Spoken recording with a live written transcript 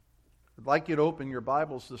I'd like you to open your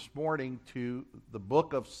Bibles this morning to the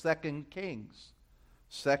book of 2 Kings.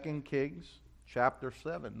 2 Kings, chapter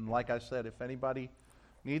 7. And like I said, if anybody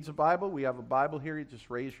needs a Bible, we have a Bible here. You just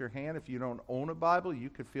raise your hand. If you don't own a Bible, you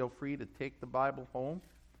could feel free to take the Bible home.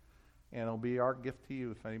 And it'll be our gift to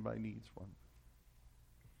you if anybody needs one.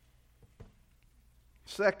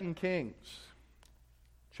 2 Kings,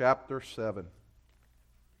 chapter 7.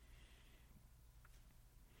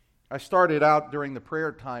 I started out during the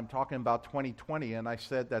prayer time talking about 2020, and I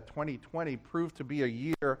said that 2020 proved to be a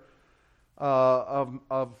year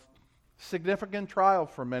of significant trial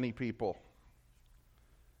for many people.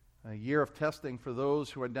 A year of testing for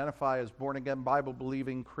those who identify as born-again,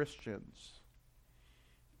 Bible-believing Christians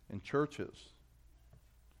in churches.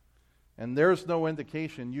 And there's no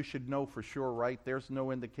indication, you should know for sure, right? There's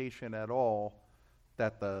no indication at all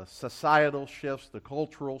that the societal shifts, the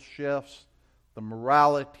cultural shifts, the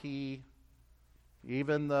morality,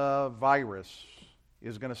 even the virus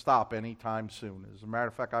is going to stop anytime soon. As a matter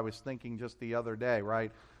of fact, I was thinking just the other day,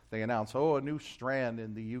 right? They announced, a new strand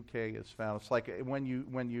in the UK is found. It's like when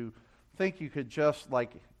you think you could just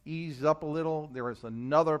ease up a little, there is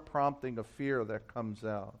another prompting of fear that comes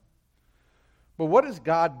out. But what does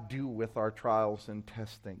God do with our trials and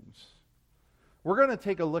testings? We're going to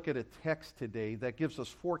take a look at a text today that gives us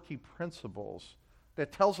 4 key principles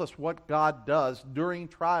that tells us what God does during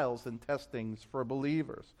trials and testings for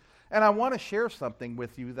believers. And I want to share something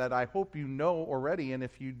with you that I hope you know already, and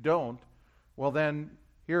if you don't, well then,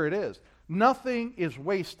 here it is. Nothing is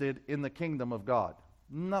wasted in the kingdom of God.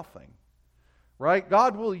 Nothing. Right?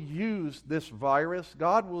 God will use this virus.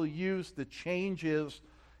 God will use the changes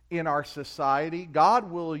in our society. God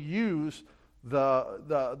will use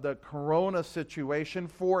the corona situation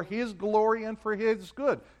for His glory and for His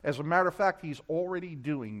good. As a matter of fact, He's already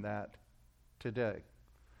doing that today.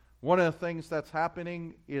 One of the things that's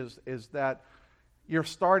happening is that you're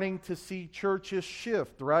starting to see churches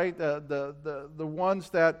shift, right? The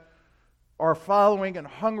ones that are following and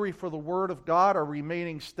hungry for the Word of God are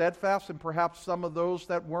remaining steadfast, and perhaps some of those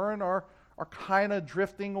that weren't are kind of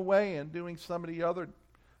drifting away and doing some of the other,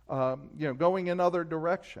 going in other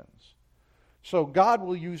directions. So God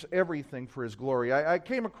will use everything for His glory. I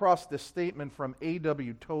came across this statement from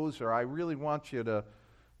A.W. Tozer. I really want you to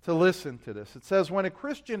listen to this. It says, when a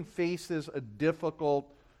Christian faces a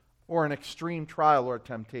difficult or an extreme trial or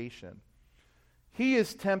temptation, he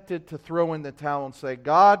is tempted to throw in the towel and say,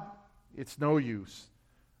 God, it's no use.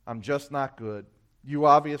 I'm just not good. You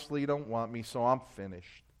obviously don't want me, so I'm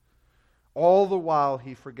finished. All the while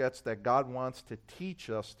he forgets that God wants to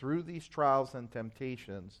teach us through these trials and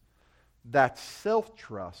temptations that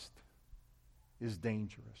self-trust is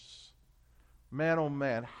dangerous. Man, oh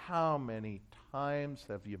man, how many times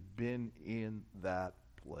have you been in that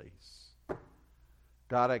place?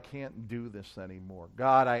 God, I can't do this anymore.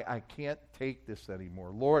 God, I can't take this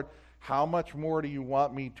anymore. Lord, how much more do you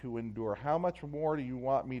want me to endure? How much more do you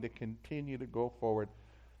want me to continue to go forward?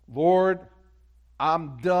 Lord,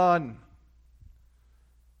 I'm done.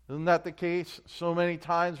 Isn't that the case? So many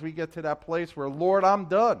times we get to that place where, Lord, I'm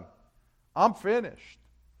done. I'm finished.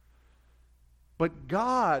 But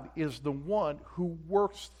God is the one who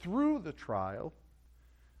works through the trial.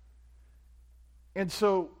 And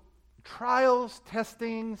so trials,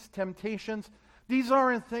 testings, temptations, these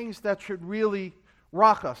aren't things that should really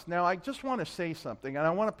rock us. Now, I just want to say something, and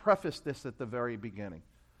I want to preface this at the very beginning.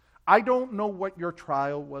 I don't know what your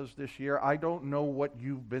trial was this year. I don't know what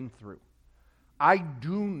you've been through. I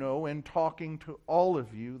do know, in talking to all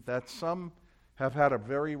of you, that some have had a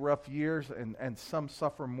very rough years and some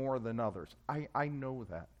suffer more than others. I know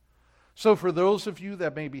that. So for those of you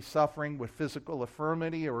that may be suffering with physical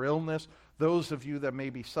infirmity or illness, those of you that may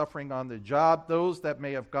be suffering on the job, those that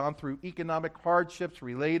may have gone through economic hardships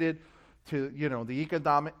related to, the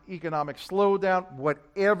economic slowdown,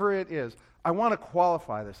 whatever it is, I want to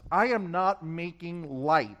qualify this. I am not making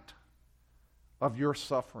light of your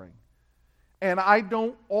suffering. And I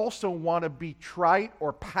don't also want to be trite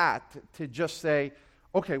or pat to just say,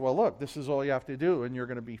 okay, well, look, this is all you have to do and you're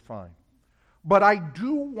going to be fine. But I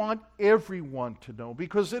do want everyone to know,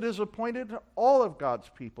 because it is appointed to all of God's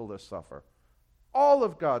people to suffer. All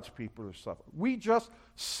of God's people to suffer. We just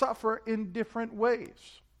suffer in different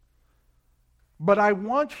ways. But I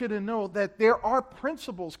want you to know that there are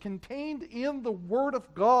principles contained in the Word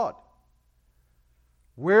of God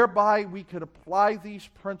whereby we could apply these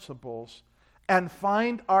principles and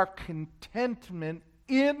find our contentment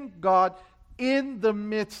in God in the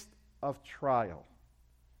midst of trial.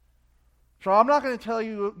 So I'm not going to tell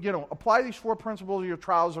you, apply these 4 principles, your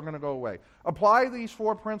trials are going to go away. Apply these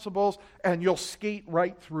 4 principles and you'll skate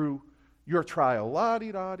right through your trial.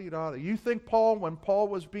 La-di-da-di-da. You think Paul, when Paul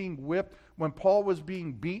was being whipped, when Paul was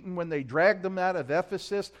being beaten, when they dragged him out of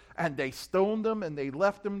Ephesus and they stoned him and they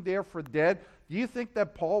left him there for dead, do you think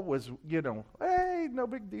that Paul was, hey, no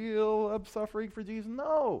big deal, I'm suffering for Jesus?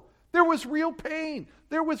 No. There was real pain.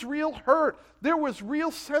 There was real hurt. There was real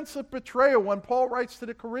sense of betrayal. When Paul writes to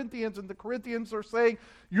the Corinthians, and the Corinthians are saying,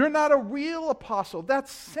 you're not a real apostle. That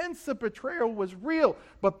sense of betrayal was real.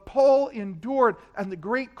 But Paul endured, and the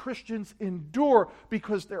great Christians endure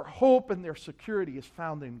because their hope and their security is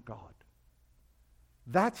found in God.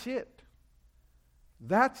 That's it.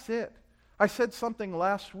 That's it. I said something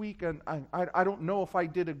last week, and I don't know if I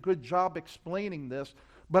did a good job explaining this,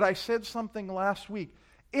 but I said something last week.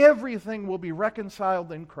 Everything will be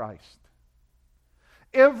reconciled in Christ.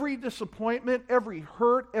 Every disappointment, every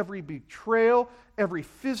hurt, every betrayal, every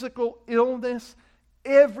physical illness,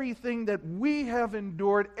 everything that we have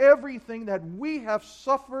endured, everything that we have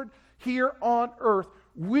suffered here on earth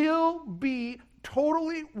will be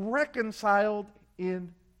totally reconciled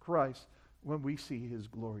in Christ when we see His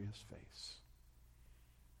glorious face.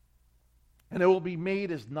 And it will be made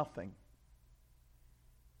as nothing.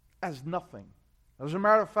 As nothing. As a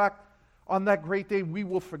matter of fact, on that great day, we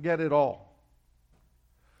will forget it all.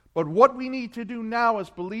 But what we need to do now as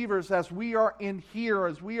believers, as we are in here,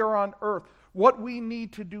 as we are on earth, what we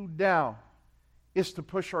need to do now is to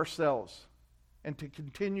push ourselves and to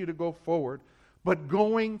continue to go forward. But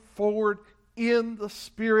going forward in the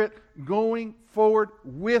Spirit, going forward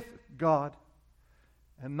with God,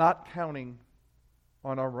 and not counting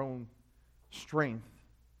on our own strength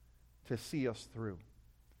to see us through.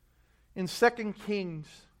 In 2 Kings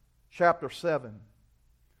chapter 7,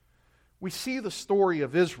 we see the story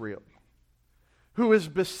of Israel, who is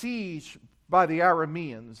besieged by the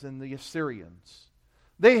Arameans and the Assyrians.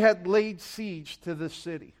 They had laid siege to this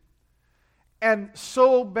city. And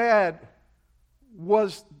so bad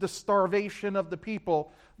was the starvation of the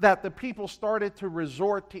people that the people started to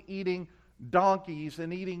resort to eating donkeys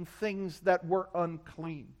and eating things that were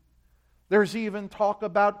unclean. There's even talk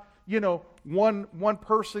about one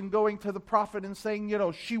person going to the prophet and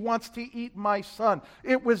saying, she wants to eat my son.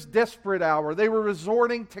 It was desperate hour. They were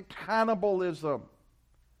resorting to cannibalism.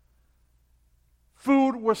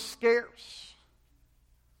 Food was scarce.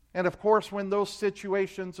 And of course, when those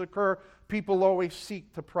situations occur, people always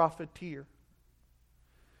seek to profiteer.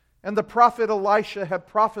 And the prophet Elisha had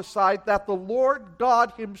prophesied that the Lord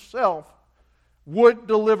God Himself would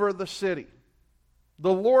deliver the city.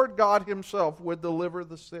 The Lord God Himself would deliver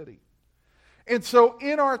the city. And so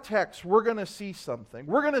in our text, we're going to see something.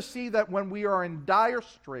 We're going to see that when we are in dire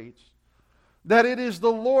straits, that it is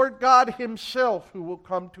the Lord God Himself who will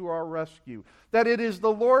come to our rescue. That it is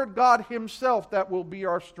the Lord God Himself that will be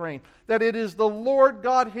our strength. That it is the Lord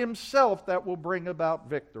God Himself that will bring about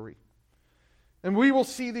victory. And we will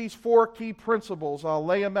see these 4 key principles. I'll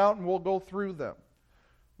lay them out and we'll go through them.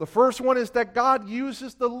 The first one is that God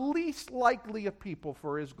uses the least likely of people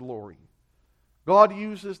for His glory. God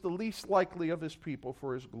uses the least likely of His people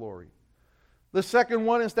for His glory. The second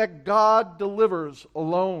one is that God delivers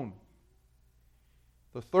alone.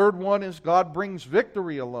 The third one is God brings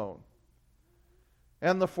victory alone.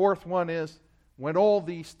 And the fourth one is when all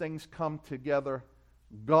these things come together,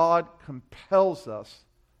 God compels us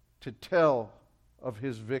to tell of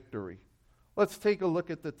His victory. Let's take a look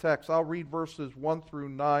at the text. I'll read verses 1 through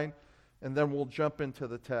 9, and then we'll jump into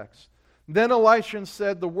the text. Then Elisha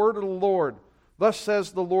said, the word of the Lord, thus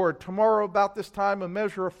says the Lord, tomorrow about this time a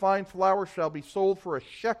measure of fine flour shall be sold for a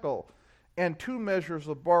shekel, and 2 measures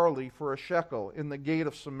of barley for a shekel in the gate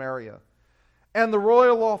of Samaria. And the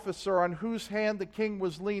royal officer on whose hand the king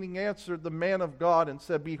was leaning answered the man of God and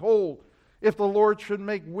said, behold, if the Lord should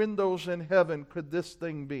make windows in heaven, could this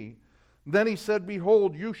thing be? Then he said,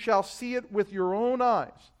 behold, you shall see it with your own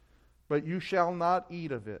eyes, but you shall not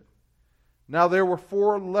eat of it. Now there were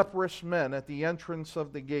 4 leprous men at the entrance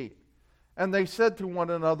of the gate. And they said to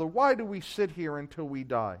one another, why do we sit here until we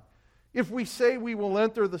die? If we say we will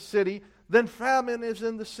enter the city, then famine is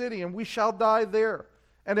in the city, and we shall die there.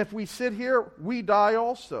 And if we sit here, we die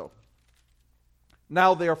also.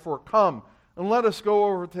 Now therefore come, and let us go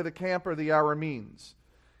over to the camp of the Arameans.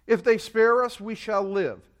 If they spare us, we shall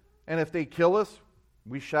live. And if they kill us,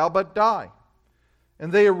 we shall but die.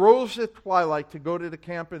 And they arose at twilight to go to the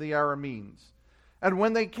camp of the Arameans. And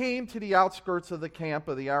when they came to the outskirts of the camp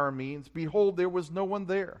of the Arameans, behold, there was no one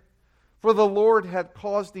there. For the Lord had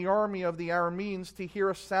caused the army of the Arameans to hear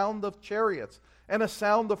a sound of chariots and a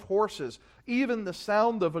sound of horses, even the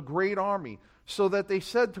sound of a great army, so that they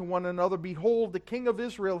said to one another, behold, the king of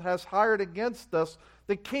Israel has hired against us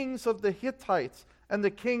the kings of the Hittites and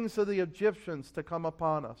the kings of the Egyptians to come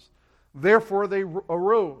upon us. Therefore they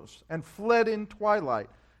arose and fled in twilight,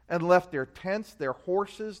 and left their tents, their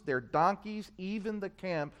horses, their donkeys, even the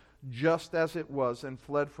camp, just as it was, and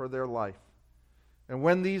fled for their life. And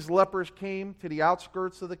when these lepers came to the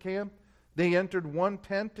outskirts of the camp, they entered one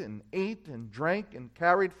tent and ate and drank and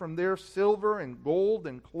carried from there silver and gold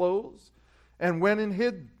and clothes, and went and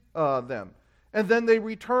hid them. And then they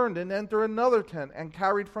returned and entered another tent and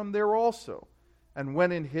carried from there also, and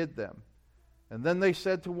went and hid them. And then they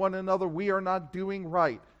said to one another, we are not doing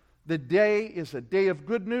right. The day is a day of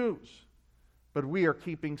good news, but we are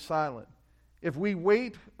keeping silent. If we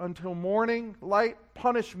wait until morning light,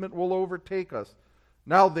 punishment will overtake us.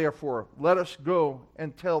 Now, therefore, let us go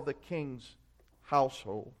and tell the king's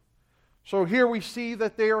household. So here we see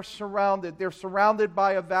that they are surrounded. They're surrounded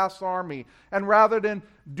by a vast army. And rather than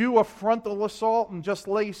do a frontal assault and just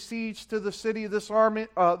lay siege to the city, this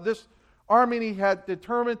army had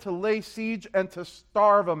determined to lay siege and to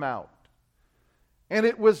starve them out. And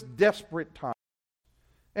it was desperate times.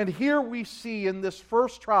 And here we see in this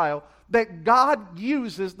first trial that God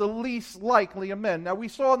uses the least likely of men. Now we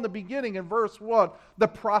saw in the beginning in verse 1 the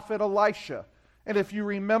prophet Elisha. And if you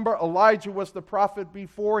remember, Elijah was the prophet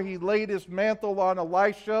before. He laid his mantle on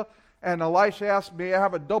Elisha. And Elisha asked, may I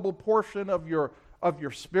have a double portion of your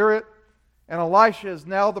spirit? And Elisha is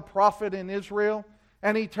now the prophet in Israel.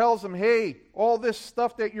 And he tells him, hey, all this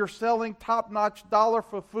stuff that you're selling, top-notch dollar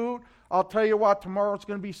for food, I'll tell you what, tomorrow it's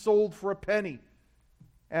going to be sold for a penny.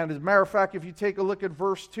 And as a matter of fact, if you take a look at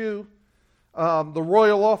verse 2, the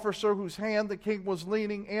royal officer whose hand the king was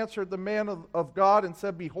leaning answered the man of God and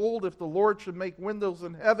said, behold, if the Lord should make windows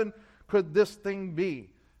in heaven, could this thing be?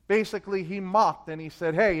 Basically, he mocked and he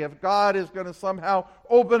said, hey, if God is going to somehow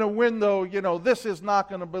open a window, this is not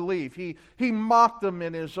going to believe. He mocked him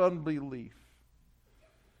in his unbelief.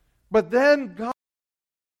 But then God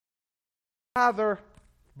rather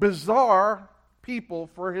bizarre people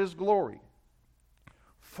for his glory.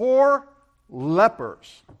 4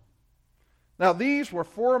 lepers. Now these were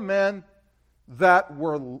 4 men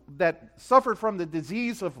that suffered from the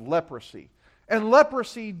disease of leprosy. And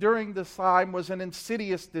leprosy during this time was an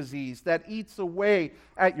insidious disease that eats away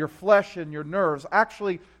at your flesh and your nerves.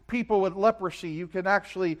 Actually, people with leprosy, you can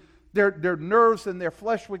actually, their nerves and their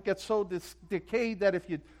flesh would get so decayed that if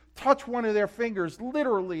you touch one of their fingers,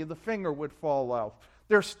 literally the finger would fall off.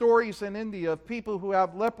 There are stories in India of people who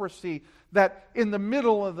have leprosy that in the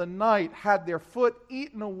middle of the night had their foot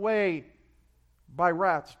eaten away by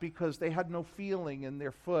rats because they had no feeling in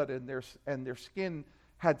their foot and their skin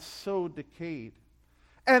had so decayed.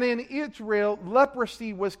 And in Israel,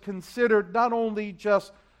 leprosy was considered not only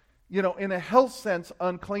just, in a health sense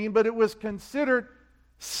unclean, but it was considered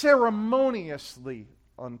ceremoniously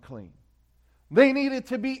unclean. They needed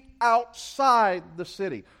to be outside the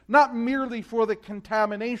city, not merely for the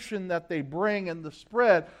contamination that they bring and the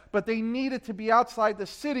spread, but they needed to be outside the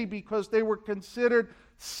city because they were considered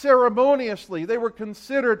ceremoniously, they were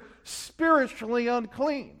considered spiritually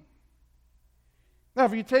unclean. Now,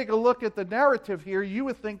 if you take a look at the narrative here, you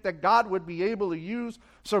would think that God would be able to use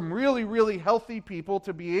some really, really healthy people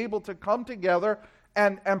to be able to come together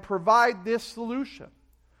and provide this solution.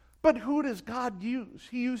 But who does God use?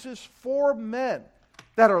 He uses 4 men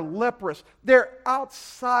that are leprous. They're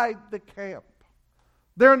outside the camp.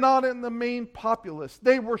 They're not in the main populace.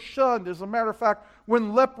 They were shunned. As a matter of fact,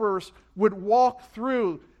 when lepers would walk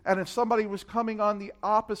through, and if somebody was coming on the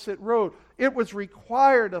opposite road, it was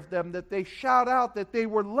required of them that they shout out that they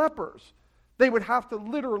were lepers. They would have to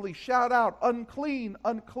literally shout out, unclean,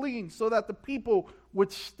 unclean, so that the people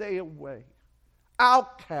would stay away.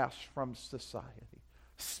 Outcasts from society.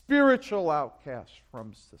 Spiritual outcasts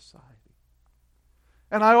from society.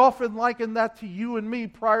 And I often liken that to you and me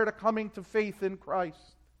prior to coming to faith in Christ.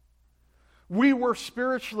 We were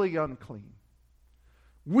spiritually unclean.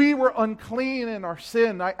 We were unclean in our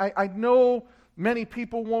sin. I know many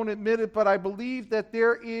people won't admit it, but I believe that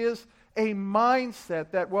there is a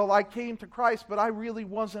mindset that, well, I came to Christ, but I really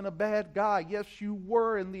wasn't a bad guy. Yes, you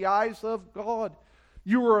were in the eyes of God.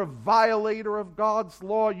 You were a violator of God's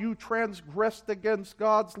law. You transgressed against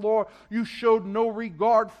God's law. You showed no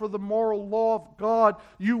regard for the moral law of God.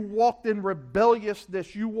 You walked in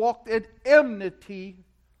rebelliousness. You walked in enmity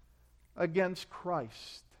against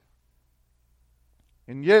Christ.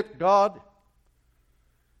 And yet God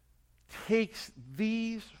takes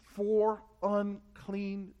these 4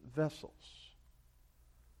 unclean vessels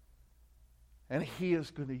and He is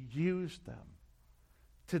going to use them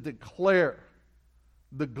to declare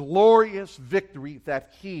the glorious victory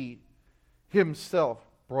that He Himself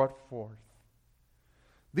brought forth.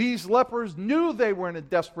 These lepers knew they were in a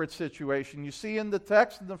desperate situation. You see in the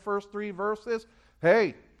text, in the first 3 verses,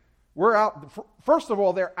 hey, we're out. First of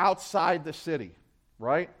all, they're outside the city,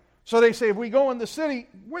 right? So they say, if we go in the city,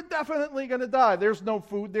 we're definitely going to die. There's no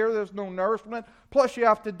food there. There's no nourishment. Plus, you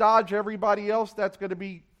have to dodge everybody else that's going to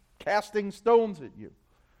be casting stones at you.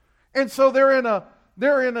 And so they're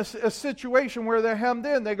in a situation where they're hemmed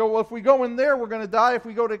in. They go, well, if we go in there, we're going to die. If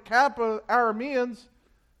we go to Camp Arameans,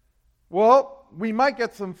 well, we might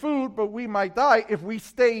get some food, but we might die. If we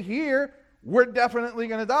stay here, we're definitely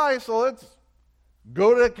going to die. So let's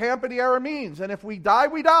go to the camp of the Arameans. And if we die,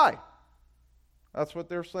 we die. That's what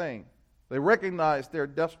they're saying. They recognize their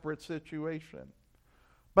desperate situation.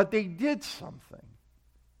 But they did something.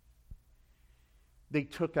 They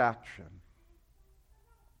took action.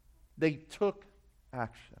 They took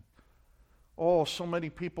action. Oh, so many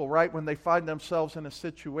people, right, when they find themselves in a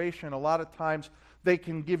situation, a lot of times they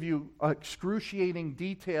can give you excruciating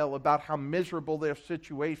detail about how miserable their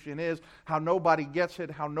situation is, how nobody gets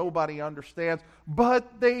it, how nobody understands,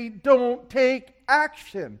 but they don't take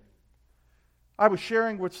action. I was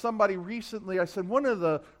sharing with somebody recently, I said one of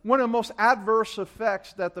the most adverse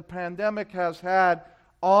effects that the pandemic has had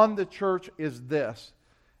on the church is this,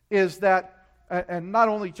 is that, and not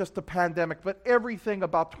only just the pandemic, but everything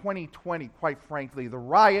about 2020, quite frankly, the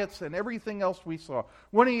riots and everything else we saw.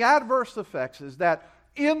 One of the adverse effects is that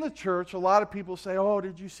in the church, a lot of people say, oh,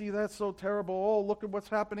 did you see that? So terrible. Oh, look at what's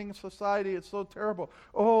happening in society. It's so terrible.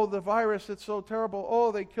 Oh, the virus, it's so terrible.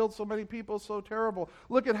 Oh, they killed so many people. So terrible.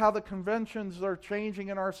 Look at how the conventions are changing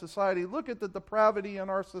in our society. Look at the depravity in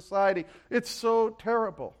our society. It's so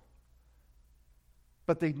terrible.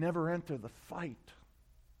 But they never enter the fight.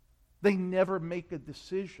 They never make a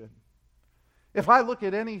decision. If I look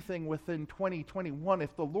at anything within 2021,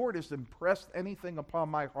 if the Lord has impressed anything upon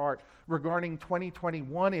my heart regarding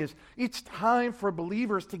 2021, is it's time for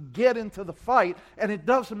believers to get into the fight. And it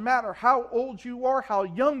doesn't matter how old you are, how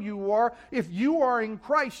young you are. If you are in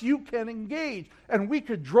Christ, you can engage. And we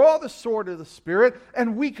could draw the sword of the Spirit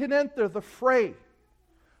and we can enter the fray.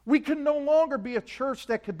 We can no longer be a church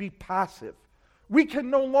that could be passive. We can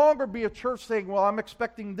no longer be a church saying, well, I'm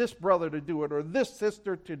expecting this brother to do it or this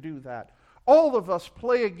sister to do that. All of us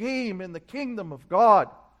play a game in the kingdom of God.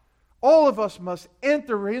 All of us must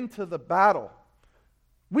enter into the battle.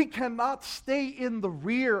 We cannot stay in the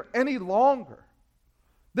rear any longer.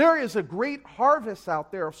 There is a great harvest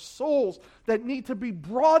out there of souls that need to be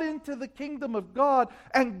brought into the kingdom of God.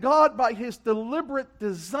 And God, by His deliberate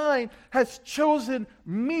design, has chosen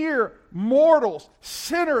mere mortals,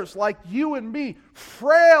 sinners like you and me,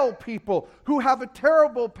 frail people who have a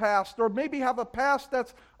terrible past or maybe have a past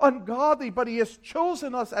that's ungodly. But He has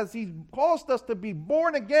chosen us as He caused us to be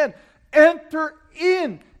born again. Enter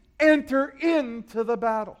into the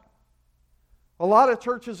battle. A lot of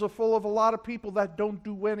churches are full of a lot of people that don't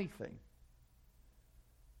do anything.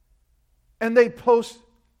 And they post,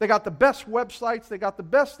 they got the best websites, they got the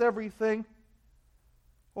best everything.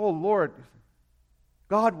 Oh Lord,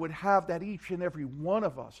 God would have that each and every one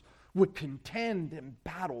of us would contend and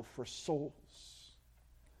battle for souls.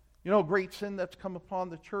 You know, a great sin that's come upon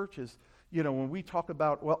the church is, you know, when we talk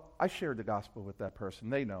about, well, I shared the gospel with that person,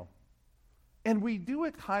 they know. And we do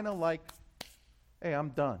it kind of like, hey, I'm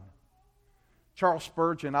done. Charles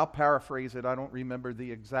Spurgeon, I'll paraphrase it, I don't remember the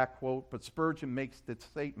exact quote, but Spurgeon makes this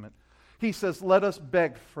statement. He says, let us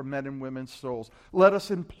beg for men and women's souls. Let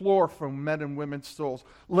us implore for men and women's souls.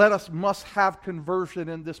 Let us must have conversion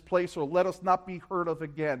in this place, or let us not be heard of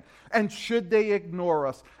again. And should they ignore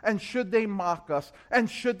us, and should they mock us, and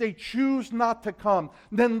should they choose not to come,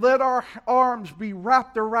 then let our arms be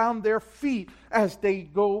wrapped around their feet as they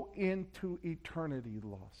go into eternity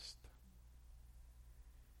lost.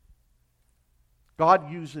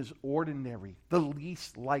 God uses ordinary, the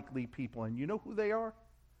least likely people. And you know who they are?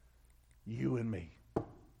 You and me.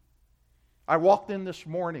 I walked in this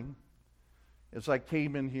morning. As I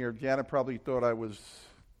came in here, Janet probably thought I was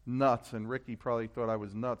nuts, and Ricky probably thought I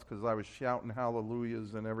was nuts because I was shouting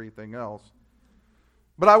hallelujahs and everything else.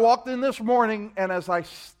 But I walked in this morning, and as I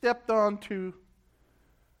stepped onto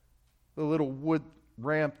the little wood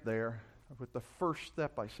ramp there, with the first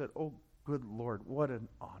step, I said, oh, good Lord, what an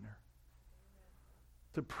honor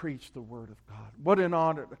to preach the Word of God. What an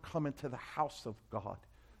honor to come into the house of God.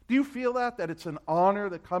 Do you feel that it's an honor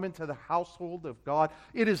to come into the household of God?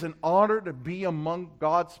 It is an honor to be among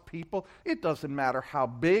God's people. It doesn't matter how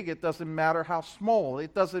big. It doesn't matter how small.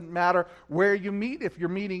 It doesn't matter where you meet. If you're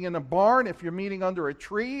meeting in a barn, if you're meeting under a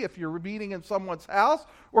tree, if you're meeting in someone's house,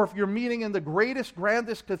 or if you're meeting in the greatest,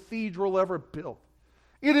 grandest cathedral ever built.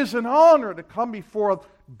 It is an honor to come before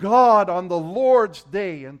God on the Lord's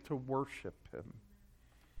day and to worship Him.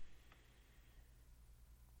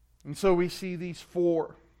 And so we see these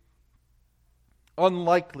four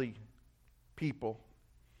unlikely people.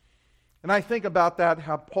 And I think about that,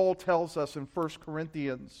 how Paul tells us in 1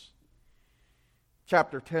 Corinthians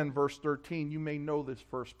chapter 10, verse 13. You may know this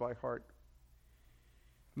verse by heart.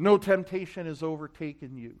 No temptation has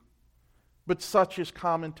overtaken you, but such is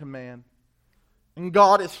common to man. And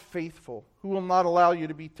God is faithful, who will not allow you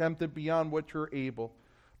to be tempted beyond what you're able,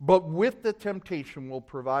 but with the temptation will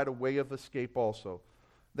provide a way of escape also,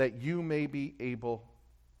 that you may be able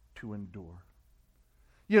to endure.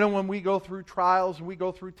 You know, when we go through trials and we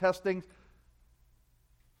go through testings,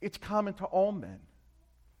 it's common to all men.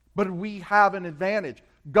 But we have an advantage.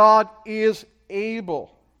 God is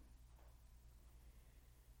able.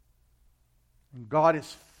 And God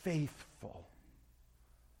is faithful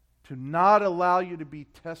to not allow you to be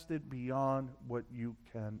tested beyond what you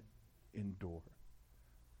can endure.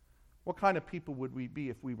 What kind of people would we be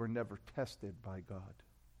if we were never tested by God?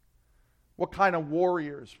 What kind of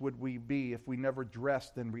warriors would we be if we never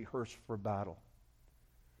dressed and rehearsed for battle?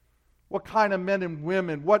 What kind of men and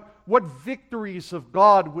women, what victories of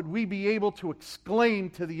God would we be able to exclaim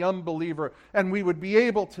to the unbeliever, and we would be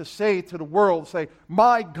able to say to the world, say,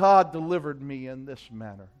 my God delivered me in this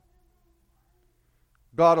manner.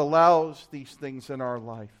 God allows these things in our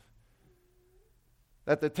life.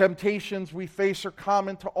 That the temptations we face are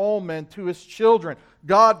common to all men, to His children.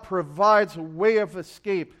 God provides a way of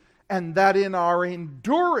escape, and that in our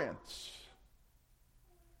endurance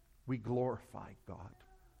we glorify God.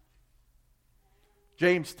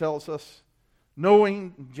 James tells us,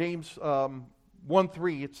 James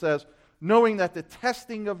 1:3, it says, knowing that the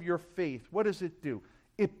testing of your faith, what does it do?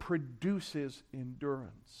 It produces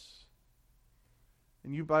endurance.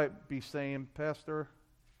 And you might be saying, Pastor,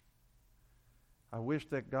 I wish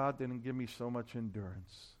that God didn't give me so much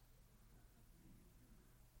endurance.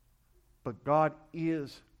 But God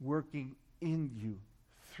is working in you,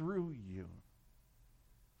 through you,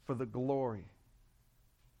 for the glory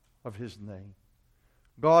of His name.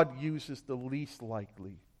 God uses the least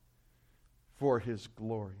likely for His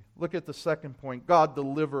glory. Look at the second point. God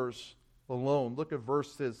delivers alone. Look at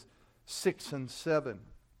verses 6 and 7.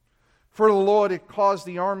 For the Lord had caused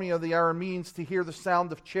the army of the Arameans to hear the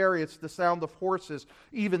sound of chariots, the sound of horses,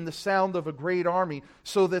 even the sound of a great army,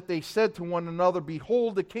 so that they said to one another,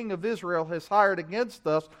 behold, the king of Israel has hired against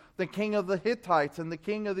us the king of the Hittites and the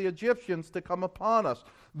king of the Egyptians to come upon us.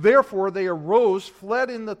 Therefore they arose, fled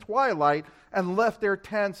in the twilight, and left their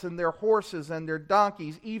tents and their horses and their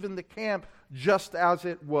donkeys, even the camp just as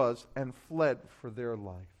it was, and fled for their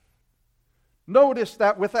life. Notice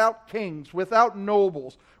that without kings, without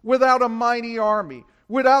nobles, without a mighty army,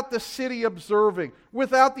 without the city observing,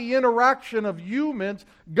 without the interaction of humans,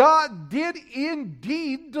 God did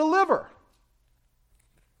indeed deliver.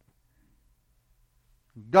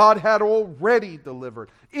 God had already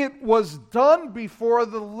delivered. It was done before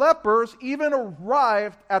the lepers even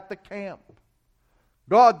arrived at the camp.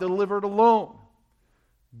 God delivered alone.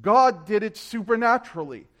 God did it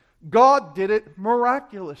supernaturally. God did it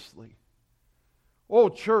miraculously. Oh,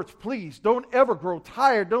 church, please don't ever grow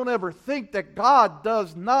tired. Don't ever think that God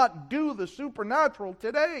does not do the supernatural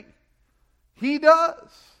today. He does.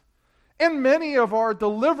 And many of our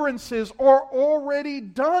deliverances are already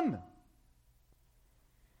done.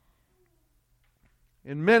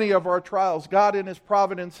 In many of our trials, God in His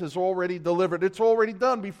providence has already delivered. It's already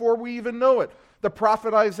done before we even know it. The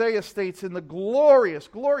prophet Isaiah states in the glorious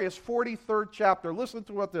 43rd chapter, listen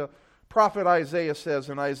to what the prophet Isaiah says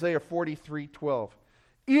in Isaiah 43:12.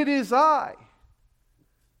 It is I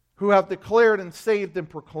who have declared and saved and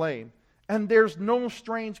proclaimed, and there's no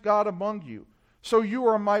strange God among you. So you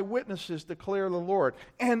are my witnesses, declare the Lord,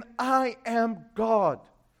 and I am God.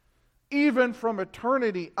 Even from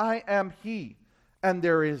eternity I am He, and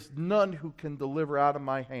there is none who can deliver out of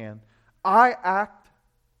my hand. I act,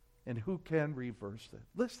 and who can reverse it?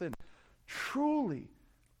 Listen, truly,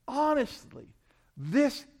 honestly,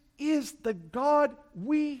 this is the God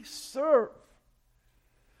we serve.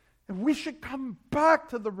 And we should come back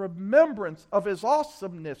to the remembrance of His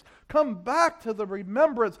awesomeness. Come back to the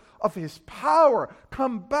remembrance of His power.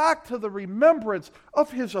 Come back to the remembrance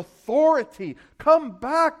of His authority. Come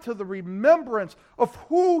back to the remembrance of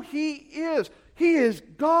who He is. He is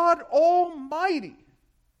God Almighty.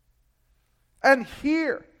 And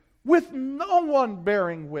here, with no one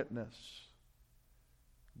bearing witness,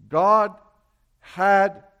 God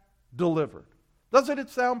had delivered. Doesn't it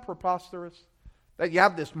sound preposterous? That you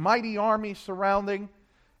have this mighty army surrounding,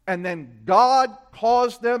 and then God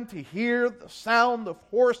caused them to hear the sound of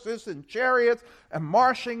horses and chariots and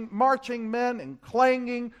marching men and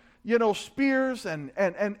clanging, spears and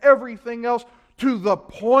everything else, to the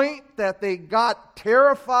point that they got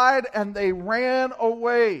terrified and they ran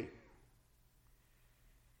away.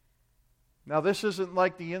 Now, this isn't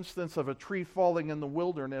like the instance of a tree falling in the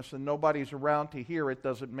wilderness and nobody's around to hear it,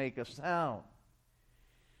 doesn't make a sound.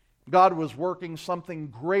 God was working something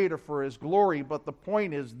greater for His glory, but the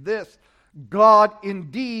point is this: God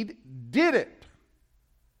indeed did it.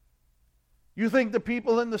 You think the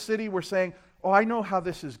people in the city were saying, "Oh, I know how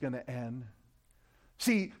this is going to end."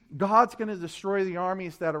 See, God's going to destroy the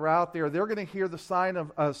armies that are out there. They're going to hear the sound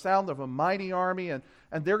of a mighty army, and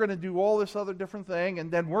they're going to do all this other different thing, and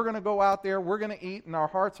then we're going to go out there, we're going to eat, and our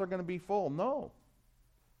hearts are going to be full. No.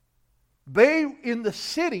 They in the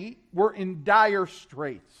city were in dire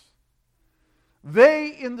straits. They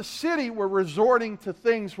in the city were resorting to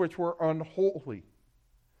things which were unholy.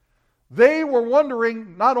 They were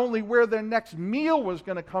wondering not only where their next meal was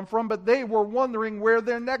going to come from, but they were wondering where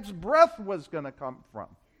their next breath was going to come from.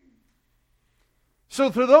 So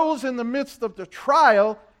to those in the midst of the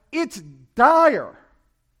trial, it's dire.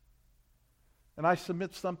 And I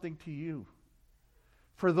submit something to you.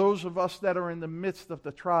 For those of us that are in the midst of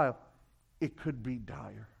the trial, it could be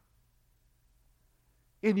dire.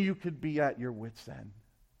 And you could be at your wit's end.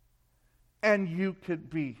 And you could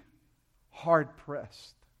be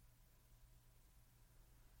hard-pressed.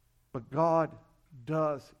 But God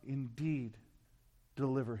does indeed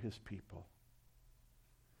deliver His people.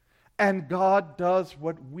 And God does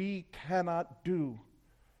what we cannot do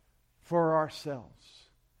for ourselves.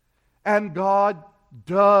 And God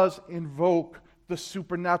does invoke the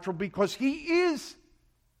supernatural because He is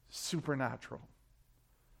supernatural.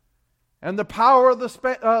 And the power of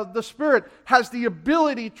the Spirit has the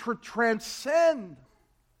ability to transcend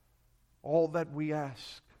all that we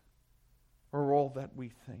ask or all that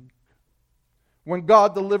we think. When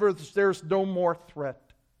God delivers, there's no more threat.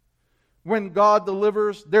 When God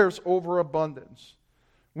delivers, there's overabundance.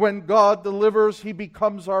 When God delivers, He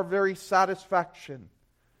becomes our very satisfaction.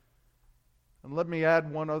 And let me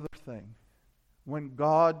add one other thing. When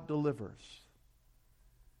God delivers,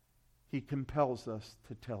 He compels us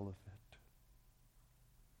to tell of it.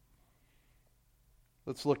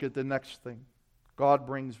 Let's look at the next thing. God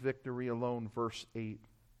brings victory alone, verse 8.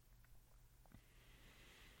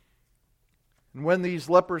 And when these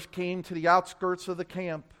lepers came to the outskirts of the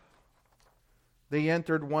camp, they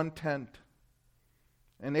entered one tent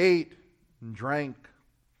and ate and drank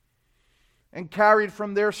and carried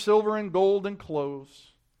from there silver and gold and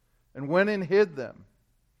clothes and went and hid them.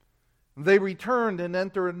 They returned and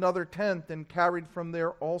entered another tent and carried from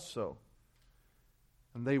there also.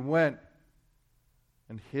 And they went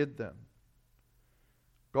and hid them.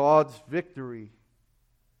 God's victory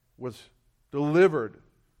was delivered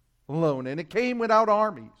alone. And it came without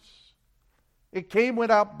armies. It came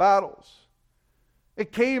without battles.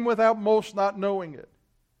 It came without most not knowing it.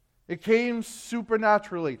 It came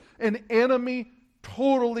supernaturally. An enemy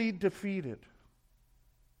totally defeated.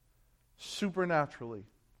 Supernaturally.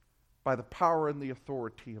 By the power and the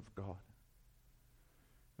authority of God.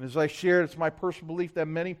 And as I shared, it's my personal belief that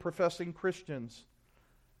many professing Christians,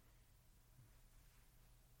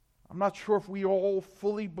 I'm not sure if we all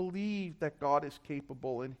fully believe that God is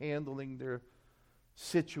capable in handling their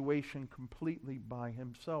situation completely by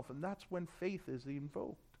Himself. And that's when faith is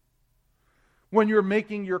invoked. When you're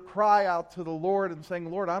making your cry out to the Lord and saying,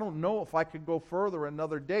 Lord, I don't know if I could go further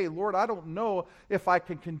another day. Lord, I don't know if I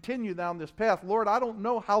can continue down this path. Lord, I don't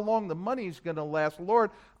know how long the money's going to last.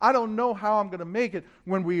 Lord, I don't know how I'm going to make it.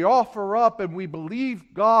 When we offer up and we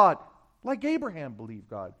believe God, like Abraham believed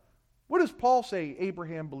God. What does Paul say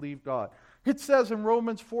Abraham believed God? It says in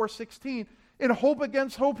Romans 4:16, in hope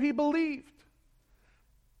against hope he believed.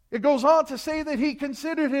 It goes on to say that he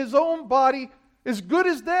considered his own body as good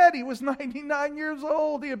as dead. He was 99 years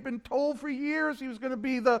old. He had been told for years he was going to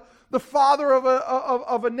be the father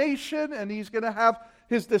of a nation, and he's going to have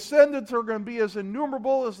his descendants are going to be as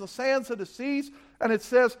innumerable as the sands of the seas. And it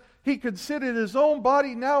says he considered his own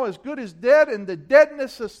body now as good as dead, and the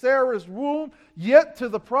deadness of Sarah's womb. Yet to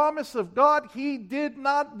the promise of God he did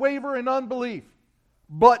not waver in unbelief,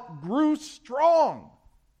 but grew strong,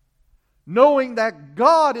 knowing that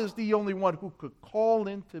God is the only one who could call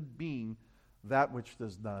into being that which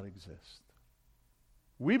does not exist.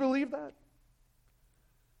 We believe that.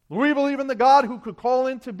 We believe in the God who could call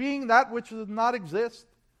into being that which does not exist.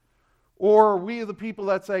 Or are we the people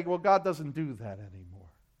that say, well, God doesn't do that anymore?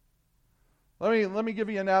 Let me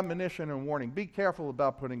give you an admonition and warning. Be careful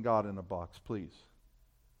about putting God in a box, please.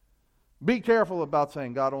 Be careful about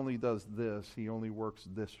saying God only does this. He only works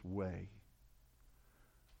this way.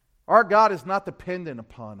 Our God is not dependent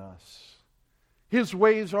upon us. His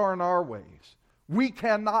ways aren't our ways. We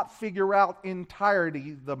cannot figure out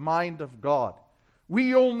entirely the mind of God.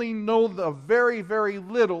 We only know the very, very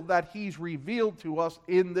little that He's revealed to us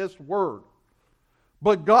in this Word.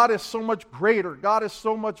 But God is so much greater. God is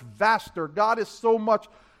so much vaster. God is so much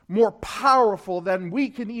more powerful than we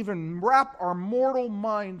can even wrap our mortal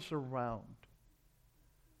minds around.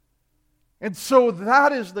 And so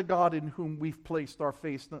that is the God in whom we've placed our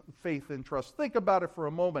faith and trust. Think about it for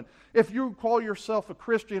a moment. If you call yourself a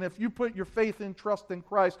Christian, if you put your faith and trust in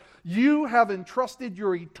Christ, you have entrusted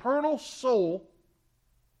your eternal soul.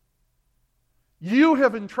 You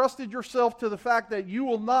have entrusted yourself to the fact that you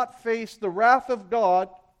will not face the wrath of God,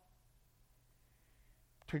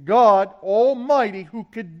 to God Almighty, who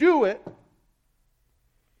could do it.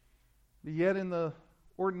 But yet in the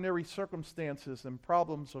ordinary circumstances and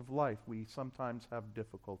problems of life, we sometimes have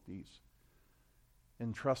difficulties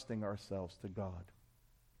in trusting ourselves to God.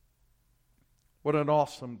 What an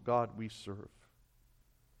awesome God we serve.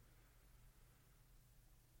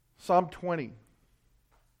 Psalm 20,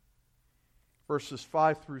 verses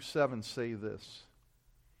 5 through 7 say this: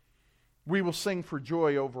 We will sing for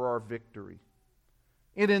joy over our victory,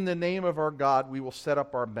 and in the name of our God we will set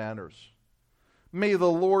up our banners. May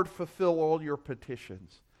the Lord fulfill all your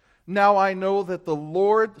petitions. Now I know that the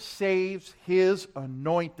Lord saves His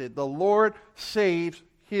anointed. The Lord saves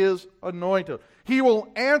His anointed. He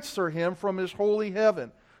will answer him from His holy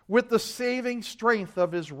heaven with the saving strength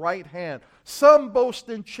of His right hand. Some boast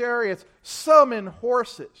in chariots, some in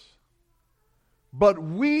horses. But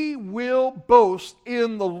we will boast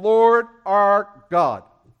in the Lord our God.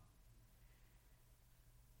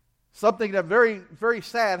 Something that very, very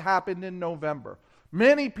sad happened in November.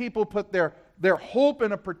 Many people put their hope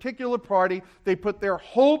in a particular party. They put their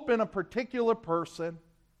hope in a particular person,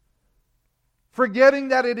 forgetting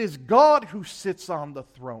that it is God who sits on the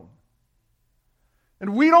throne.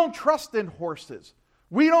 And we don't trust in horses.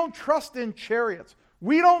 We don't trust in chariots.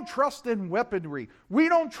 We don't trust in weaponry. We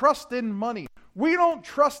don't trust in money. We don't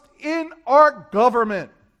trust in our government.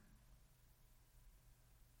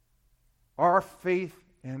 Our faith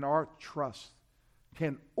and our trust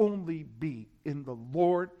can only be in the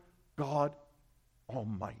Lord God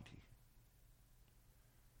Almighty.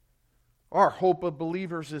 Our hope of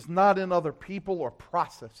believers is not in other people or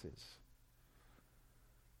processes.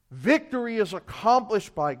 Victory is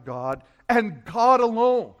accomplished by God and God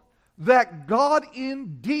alone, that God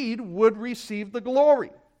indeed would receive the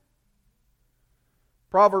glory.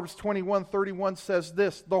 Proverbs 21:31 says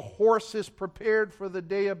this: The horse is prepared for the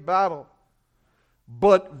day of battle,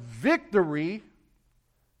 but victory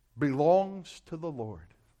belongs to the Lord.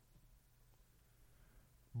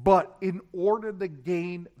 But in order to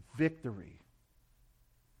gain victory,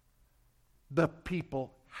 the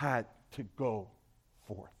people had to go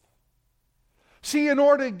forth. See, in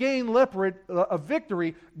order to gain a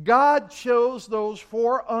victory, God chose those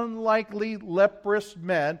 4 unlikely leprous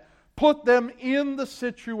men, put them in the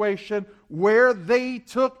situation where they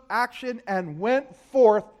took action and went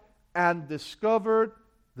forth and discovered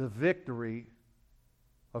the victory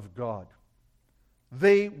of God.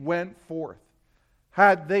 They went forth.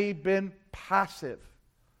 Had they been passive,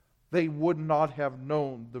 they would not have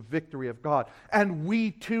known the victory of God. And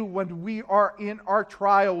we too, when we are in our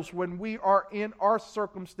trials, when we are in our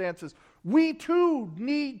circumstances, we too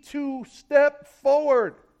need to step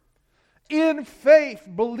forward in faith,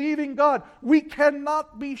 believing God. We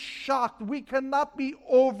cannot be shocked. We cannot be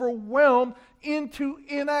overwhelmed into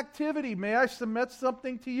inactivity. May I submit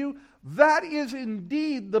something to you? That is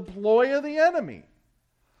indeed the ploy of the enemy.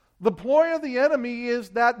 The ploy of the enemy is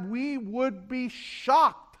that we would be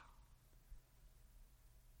shocked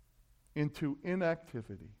into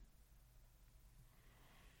inactivity.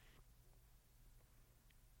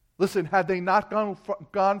 Listen, had they not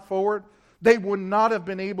gone forward, they would not have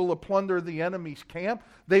been able to plunder the enemy's camp.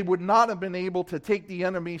 They would not have been able to take the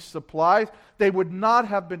enemy's supplies. They would not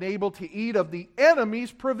have been able to eat of the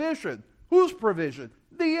enemy's provision. Whose provision?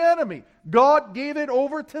 The enemy. God gave it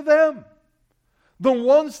over to them. The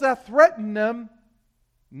ones that threatened them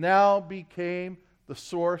now became the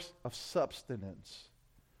source of sustenance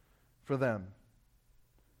for them.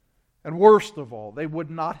 And worst of all, they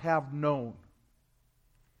would not have known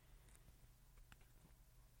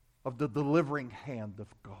of the delivering hand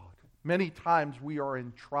of God. Many times we are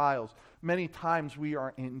in trials. Many times we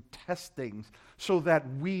are in testings so that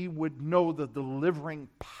we would know the delivering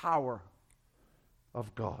power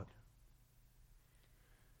of God.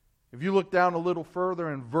 If you look down a little further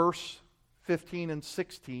in verse 15 and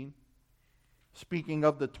 16, speaking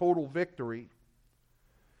of the total victory,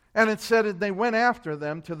 and it said, and they went after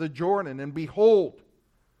them to the Jordan, and behold,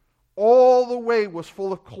 all the way was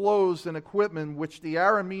full of clothes and equipment which the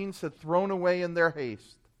Arameans had thrown away in their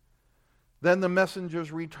haste. Then the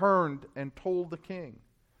messengers returned and told the king.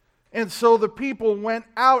 And so the people went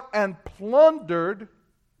out and plundered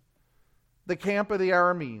the camp of the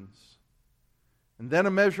Arameans. And then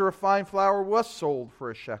a measure of fine flour was sold for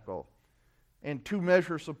a shekel, and 2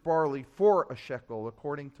 measures of barley for a shekel,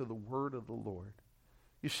 according to the word of the Lord.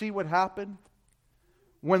 You see what happened?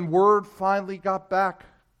 When word finally got back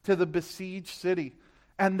to the besieged city,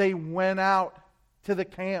 and they went out to the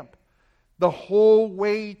camp, the whole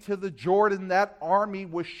way to the Jordan, that army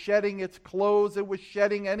was shedding its clothes. It was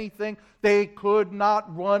shedding anything. They could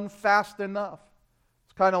not run fast enough.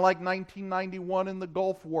 It's kind of like 1991 in the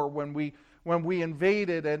Gulf War when we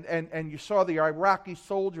invaded and you saw the Iraqi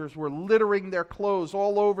soldiers were littering their clothes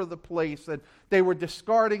all over the place, and they were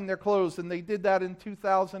discarding their clothes, and they did that in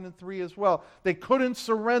 2003 as well. They couldn't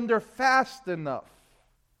surrender fast enough.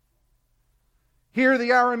 Here the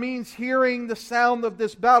Arameans, hearing the sound of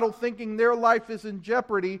this battle, thinking their life is in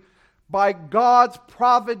jeopardy, by God's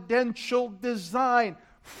providential design,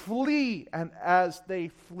 flee. And as they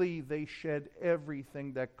flee, they shed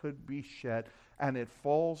everything that could be shed. And it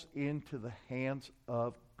falls into the hands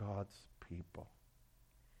of God's people.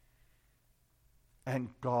 And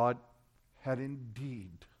God had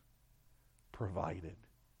indeed provided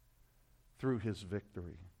through His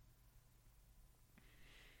victory.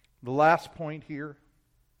 The last point here,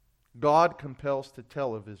 God compels to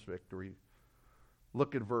tell of His victory.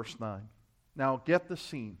 Look at verse 9. Now get the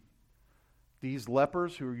scene. These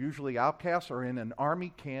lepers, who are usually outcasts, are in an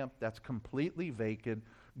army camp that's completely vacant,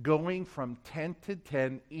 going from tent to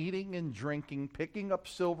tent, eating and drinking, picking up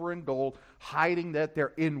silver and gold, hiding that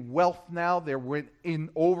they're in wealth now. They're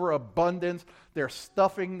in overabundance. They're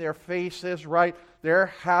stuffing their faces, right?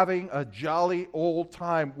 They're having a jolly old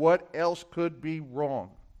time. What else could be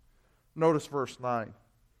wrong? Notice verse 9.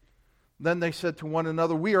 Then they said to one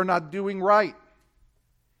another, "We are not doing right.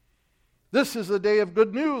 This is a day of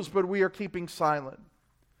good news, but we are keeping silent.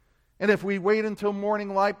 And if we wait until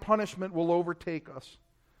morning light, punishment will overtake us.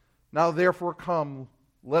 Now therefore come,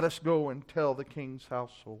 let us go and tell the king's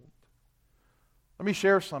household." Let me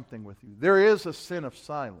share something with you. There is a sin of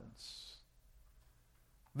silence.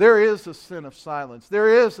 There is a sin of silence.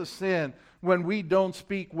 There is a sin when we don't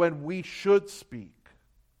speak when we should speak.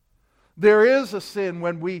 There is a sin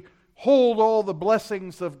when we hold all the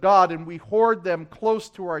blessings of God and we hoard them close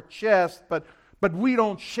to our chest, but we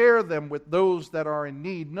don't share them with those that are in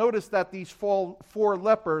need. Notice that these 4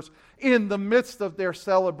 lepers, in the midst of their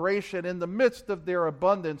celebration, in the midst of their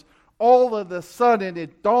abundance, all of a sudden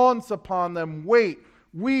it dawns upon them, wait,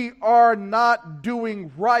 we are not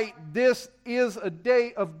doing right. This is a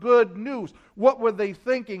day of good news. What were they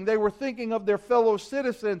thinking? They were thinking of their fellow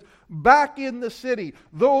citizens back in the city,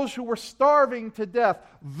 those who were starving to death,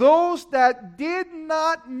 those that did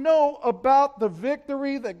not know about the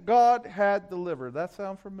victory that God had delivered. That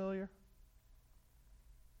sound familiar?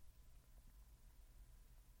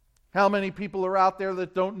 How many people are out there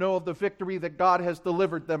that don't know of the victory that God has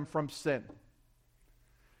delivered them from sin?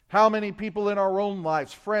 How many people in our own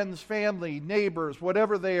lives, friends, family, neighbors,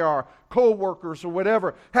 whatever they are, co-workers or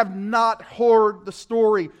whatever, have not heard the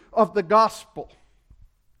story of the gospel?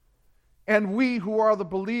 And we who are the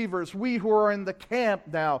believers, we who are in the camp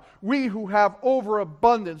now, we who have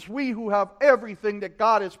overabundance, we who have everything that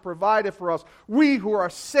God has provided for us, we who are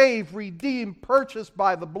saved, redeemed, purchased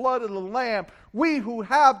by the blood of the Lamb, we who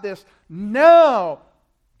have this now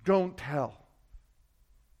don't tell.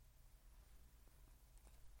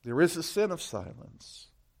 There is a sin of silence.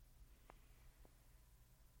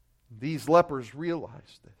 These lepers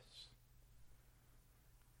realized this.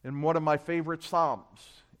 In one of my favorite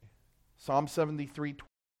Psalms, Psalm 73.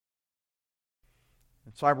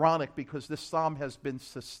 It's ironic because this psalm has been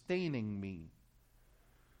sustaining me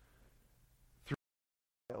through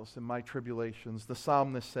trials and my tribulations. The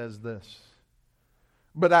psalmist says this,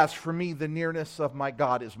 "But as for me, the nearness of my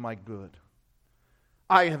God is my good.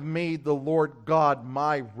 I have made the Lord God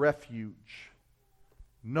my refuge."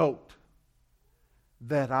 Note,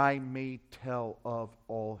 that I may tell of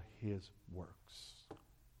all His works.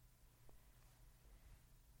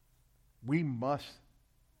 We must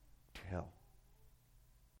tell.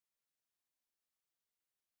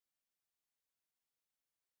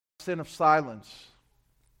 Sin of silence.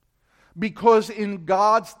 Because in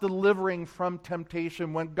God's delivering from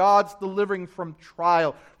temptation, when God's delivering from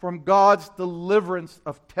trial, from God's deliverance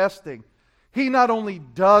of testing, He not only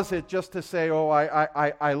does it just to say, oh,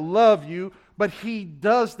 I love you, but He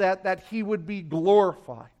does that He would be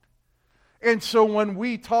glorified. And so when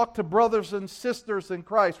we talk to brothers and sisters in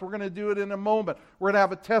Christ, we're going to do it in a moment. We're going to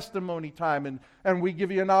have a testimony time, and we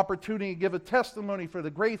give you an opportunity to give a testimony for the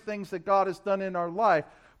great things that God has done in our life.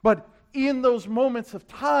 But in those moments of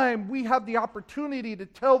time, we have the opportunity to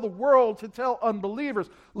tell the world, to tell unbelievers,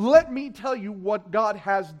 let me tell you what God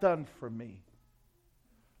has done for me.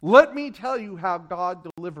 Let me tell you how God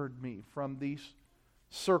delivered me from these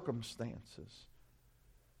circumstances.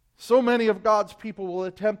 So many of God's people will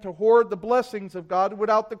attempt to hoard the blessings of God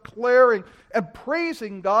without declaring and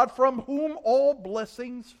praising God, from whom all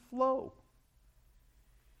blessings flow.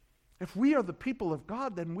 If we are the people of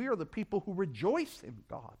God, then we are the people who rejoice in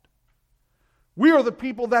God. We are the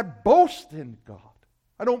people that boast in God.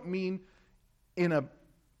 I don't mean in a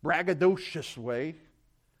braggadocious way.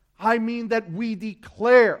 I mean that we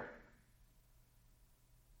declare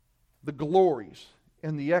the glories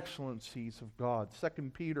and the excellencies of God.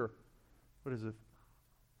 2 Peter, what is it?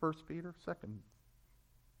 1 Peter?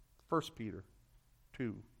 1 Peter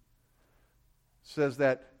 2 says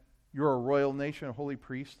that you're a royal nation, a holy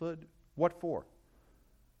priesthood. What for?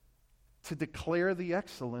 To declare the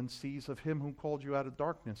excellencies of Him who called you out of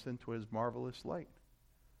darkness into His marvelous light.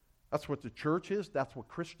 That's what the church is. That's what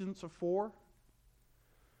Christians are for.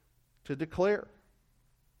 To declare.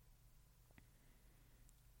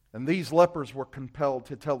 And these lepers were compelled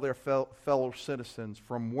to tell their fellow citizens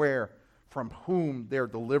from whom their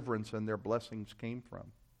deliverance and their blessings came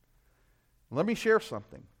from. Let me share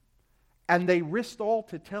something. And they risked all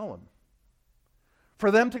to tell him.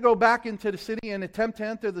 For them to go back into the city and attempt to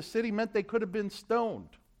enter the city meant they could have been stoned.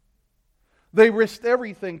 They risked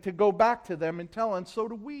everything to go back to them and tell, and so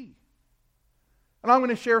do we. And I'm going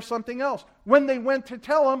to share something else. When they went to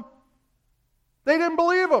tell him, they didn't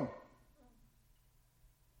believe him.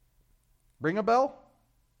 Ring a bell?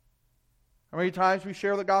 How many times we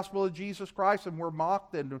share the gospel of Jesus Christ and we're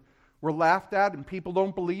mocked and we're laughed at and people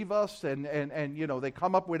don't believe us and they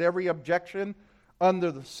come up with every objection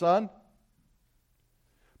under the sun?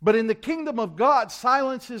 But in the kingdom of God,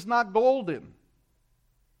 silence is not golden.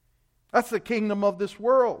 That's the kingdom of this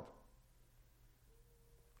world.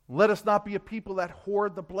 Let us not be a people that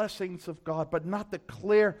hoard the blessings of God, but not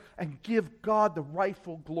declare and give God the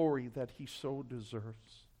rightful glory that He so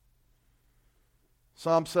deserves.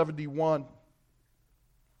 Psalm 71,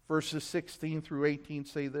 verses 16 through 18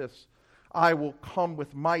 say this: I will come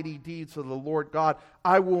with mighty deeds of the Lord God.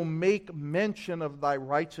 I will make mention of thy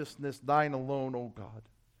righteousness, thine alone, O God.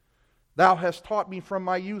 Thou hast taught me from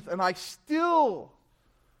my youth, and I still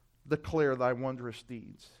declare thy wondrous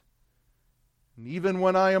deeds. And even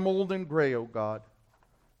when I am old and gray, O God,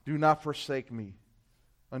 do not forsake me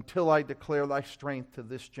until I declare thy strength to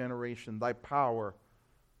this generation, thy power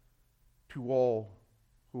to all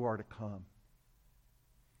who are to come.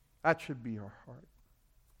 That should be our heart.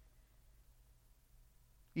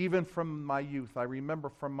 Even from my youth, I remember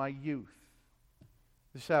from my youth.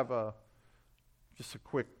 Just have a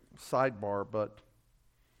quick sidebar, but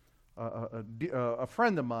a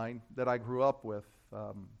friend of mine that I grew up with,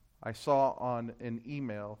 I saw on an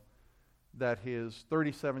email that his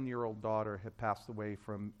 37-year-old daughter had passed away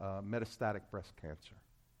from metastatic breast cancer.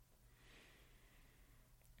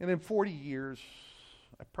 And in 40 years,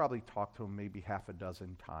 I probably talked to him maybe half a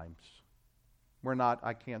dozen times.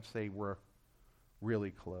 I can't say we're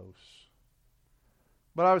really close.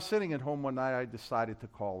 But I was sitting at home one night, I decided to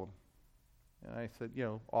call him. And I said,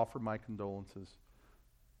 offer my condolences.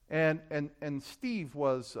 And Steve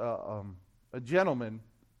was a gentleman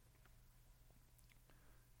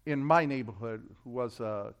in my neighborhood who was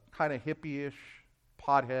a kind of hippie-ish,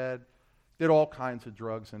 pothead, did all kinds of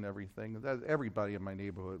drugs and everything. Everybody in my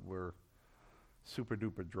neighborhood were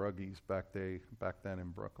super-duper druggies back then in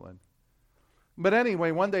Brooklyn. But anyway,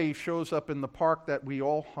 one day he shows up in the park that we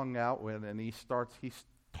all hung out with, and he's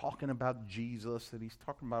talking about Jesus, and he's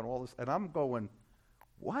talking about all this, and I'm going,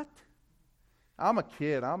 what? I'm a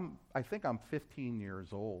kid. I think I'm 15 years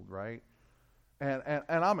old, right? And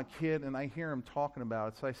I'm a kid, and I hear him talking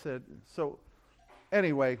about it. So I said,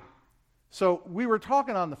 anyway, so we were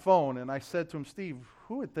talking on the phone, and I said to him, Steve,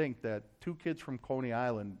 who would think that two kids from Coney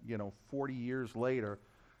Island, 40 years later,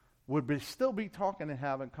 would still be talking and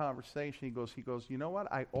having conversation? He goes, you know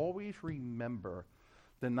what? I always remember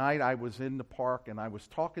the night I was in the park, and I was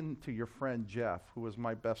talking to your friend Jeff, who was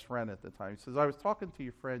my best friend at the time. He says, I was talking to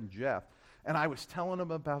your friend Jeff, and I was telling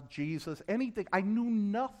him about Jesus, anything. I knew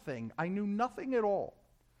nothing at all.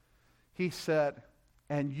 He said,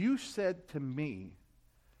 and you said to me,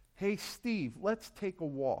 hey, Steve, let's take a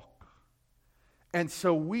walk. And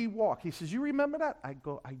so we walked. He says, you remember that? I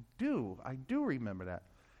go, I do remember that.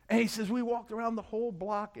 And he says, we walked around the whole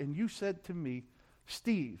block, and you said to me,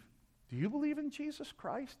 Steve, do you believe in Jesus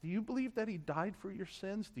Christ? Do you believe that he died for your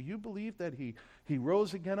sins? Do you believe that he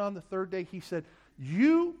rose again on the third day? He said,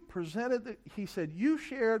 you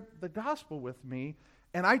shared the gospel with me,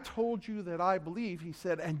 and I told you that I believe. He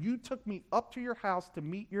said, and you took me up to your house to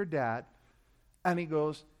meet your dad. And he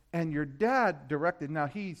goes, and your dad directed, now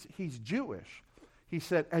he's Jewish. He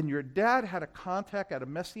said, and your dad had a contact at a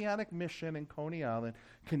Messianic mission in Coney Island,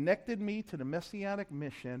 connected me to the Messianic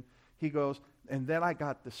mission. He goes, and then I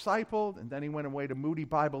got discipled, and then he went away to Moody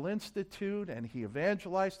Bible Institute, and he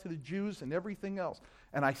evangelized to the Jews and everything else.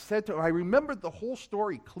 And I said to him, I remembered the whole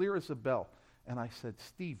story clear as a bell. And I said,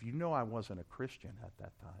 Steve, you know I wasn't a Christian at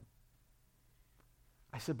that time.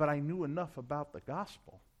 I said, but I knew enough about the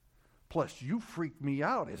gospel. Plus, you freaked me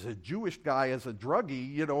out as a Jewish guy, as a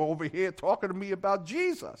druggie, over here talking to me about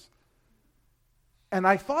Jesus. And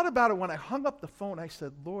I thought about it when I hung up the phone. I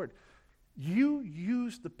said, Lord, you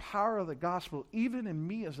used the power of the gospel, even in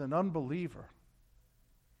me as an unbeliever,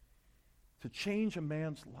 to change a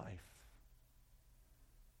man's life.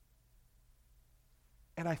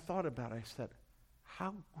 And I thought about it. I said,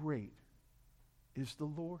 how great is the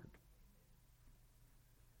Lord?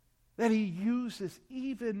 That he uses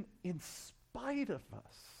even in spite of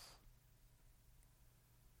us.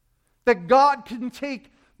 That God can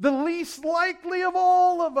take the least likely of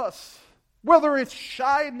all of us, whether it's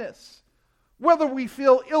shyness, whether we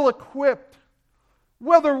feel ill-equipped,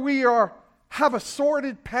 whether we have a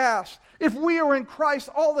sordid past. If we are in Christ,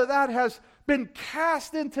 all of that has been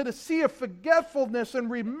cast into the sea of forgetfulness and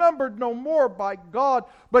remembered no more by God.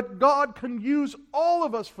 But God can use all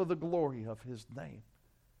of us for the glory of his name,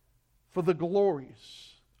 for the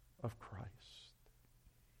glories of Christ.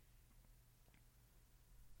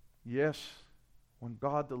 Yes, when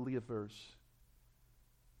God delivers,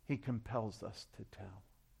 he compels us to tell.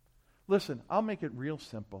 Listen, I'll make it real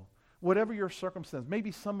simple. Whatever your circumstance,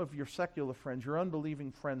 maybe some of your secular friends, your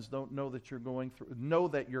unbelieving friends don't know that you're going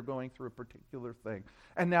through a particular thing.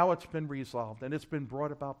 And now it's been resolved and it's been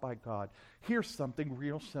brought about by God. Here's something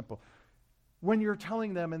real simple. When you're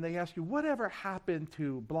telling them and they ask you, whatever happened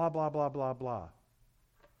to blah, blah, blah, blah, blah?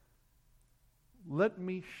 Let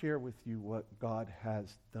me share with you what God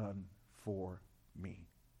has done for me.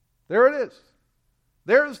 There it is.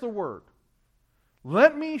 There's the word.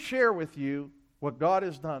 Let me share with you what God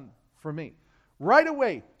has done for me. Right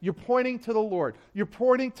away, you're pointing to the Lord. You're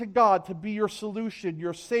pointing to God to be your solution,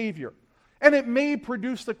 your Savior. And it may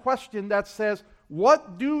produce the question that says,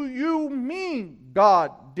 what do you mean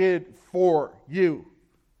God did for you?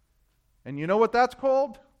 And you know what that's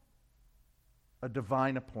called? A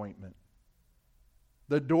divine appointment.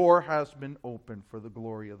 The door has been opened for the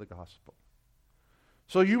glory of the gospel.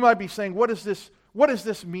 So you might be saying, what does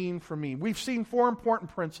this mean for me? We've seen 4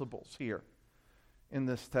 important principles here in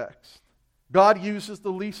this text. God uses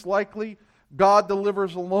the least likely. God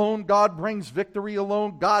delivers alone. God brings victory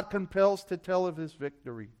alone. God compels to tell of his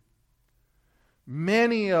victory.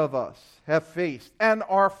 Many of us have faced and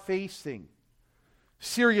are facing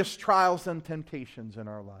serious trials and temptations in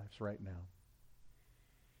our lives right now.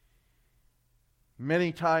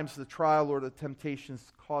 Many times the trial or the temptations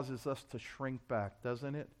causes us to shrink back,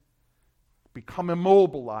 doesn't it? Become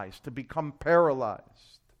immobilized, to become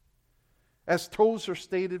paralyzed. As Tozer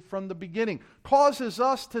stated from the beginning, causes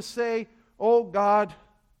us to say, oh God,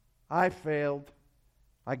 I failed.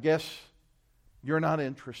 I guess you're not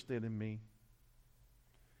interested in me.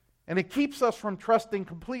 And it keeps us from trusting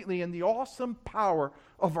completely in the awesome power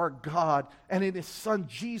of our God and in his Son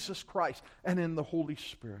Jesus Christ and in the Holy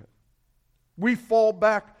Spirit. We fall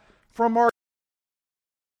back from our...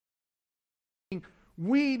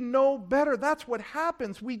 We know better. That's what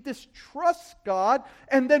happens. We distrust God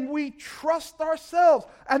and then we trust ourselves.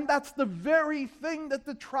 And that's the very thing that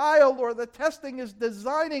the trial or the testing is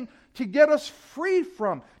designing to get us free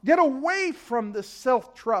from. Get away from this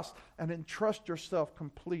self-trust and entrust yourself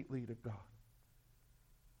completely to God.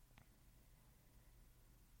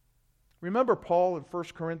 Remember Paul in 1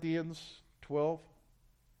 Corinthians 12?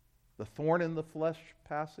 The thorn in the flesh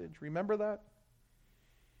passage. Remember that?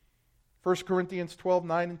 1 Corinthians 12,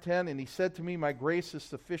 9 and 10. And he said to me, my grace is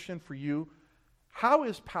sufficient for you. How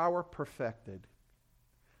is power perfected?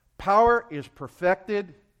 Power is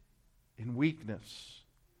perfected in weakness.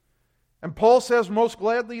 And Paul says, most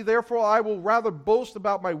gladly, therefore, I will rather boast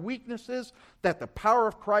about my weaknesses, that the power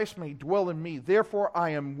of Christ may dwell in me. Therefore,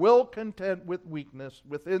 I am well content with weakness,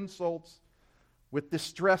 with insults, with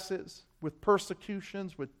distresses, with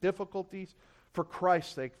persecutions, with difficulties, for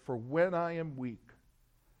Christ's sake. For when I am weak,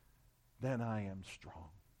 then I am strong.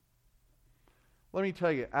 Let me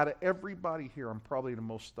tell you, out of everybody here, I'm probably the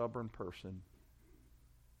most stubborn person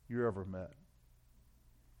you ever met.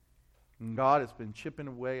 And God has been chipping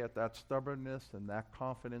away at that stubbornness and that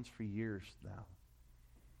confidence for years now.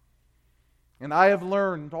 And I have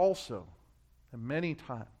learned also that many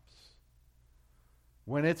times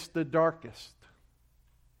when it's the darkest,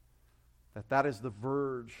 that is the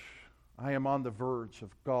verge. I am on the verge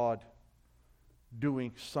of God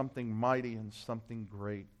doing something mighty and something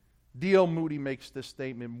great. D.L. Moody makes this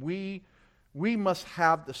statement: we must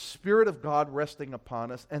have the Spirit of God resting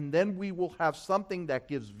upon us, and then we will have something that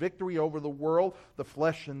gives victory over the world, the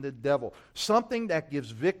flesh, and the devil. Something that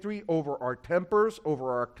gives victory over our tempers,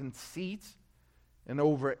 over our conceits, and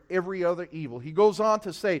over every other evil. He goes on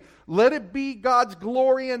to say, let it be God's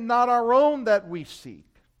glory and not our own that we seek.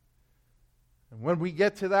 And when we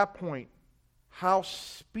get to that point, how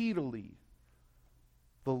speedily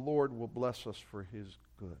the Lord will bless us for His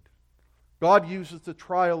good. God uses the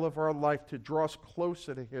trial of our life to draw us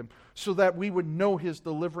closer to Him so that we would know His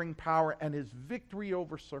delivering power and His victory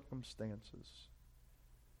over circumstances.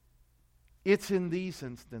 It's in these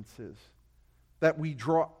instances that we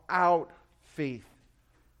draw out faith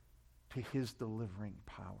to His delivering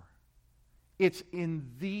power. It's in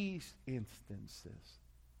these instances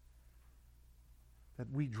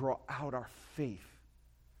that we draw out our faith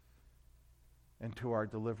into our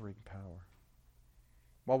delivering power.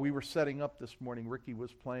 While we were setting up this morning, Ricky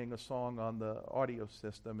was playing a song on the audio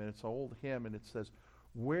system, and it's an old hymn, and it says,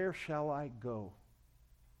 where shall I go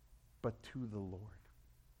but to the Lord?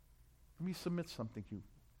 Let me submit something to you.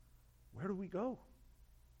 Where do we go?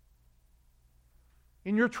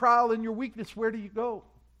 In your trial, in your weakness, where do you go?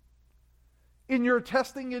 In your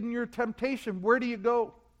testing, in your temptation, where do you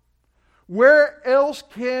go? Where else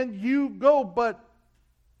can you go but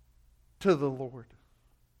to the Lord?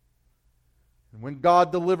 And when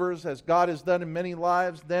God delivers, as God has done in many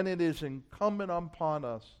lives, then it is incumbent upon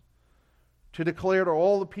us to declare to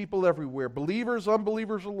all the people everywhere, believers,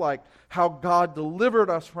 unbelievers alike, how God delivered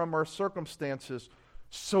us from our circumstances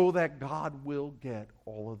so that God will get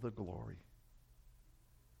all of the glory.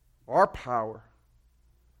 Our power,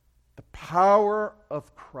 the power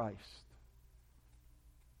of Christ,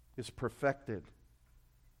 is perfected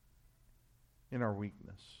in our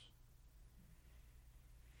weakness.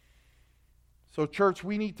 So, church,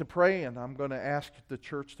 we need to pray, and I'm going to ask the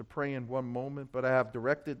church to pray in one moment, but I have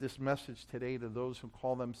directed this message today to those who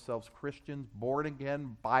call themselves Christians,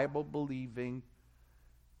 born-again, Bible-believing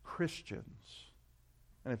Christians.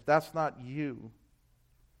 And if that's not you,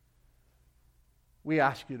 we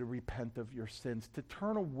ask you to repent of your sins, to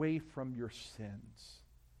turn away from your sins,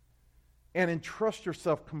 and entrust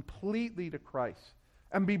yourself completely to Christ,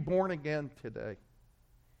 and be born again today.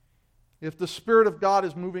 If the Spirit of God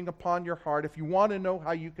is moving upon your heart, if you want to know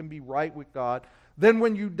how you can be right with God, then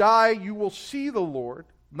when you die, you will see the Lord,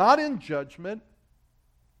 not in judgment,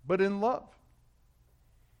 but in love.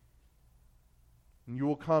 And you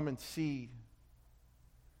will come and see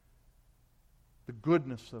the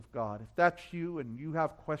goodness of God. If that's you and you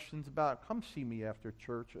have questions about it, come see me after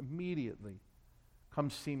church immediately.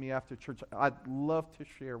 Come see me after church. I'd love to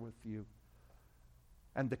share with you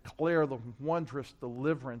and declare the wondrous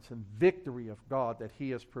deliverance and victory of God that He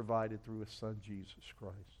has provided through His Son, Jesus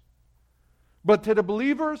Christ. But to the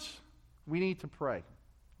believers, we need to pray.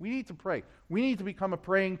 We need to pray. We need to become a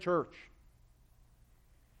praying church.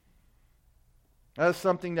 That is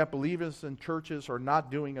something that believers and churches are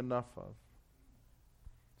not doing enough of.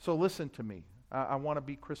 So listen to me. I want to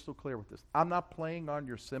be crystal clear with this. I'm not playing on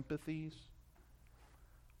your sympathies.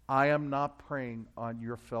 I am not preying on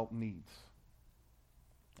your felt needs.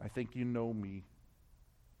 I think you know me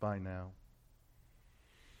by now.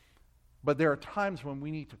 But there are times when we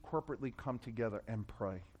need to corporately come together and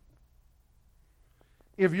pray.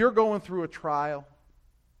 If you're going through a trial,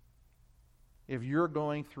 if you're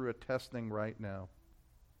going through a testing right now,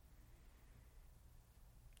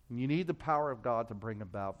 you need the power of God to bring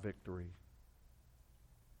about victory.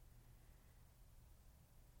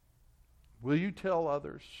 Will you tell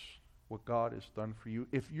others what God has done for you?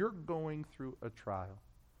 If you're going through a trial,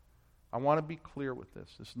 I want to be clear with this.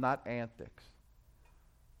 It's not antics.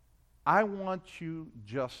 I want you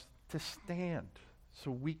just to stand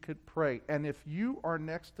so we could pray. And if you are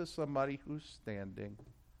next to somebody who's standing,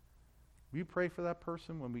 will you pray for that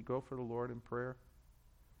person when we go for the Lord in prayer?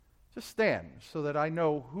 Just stand so that I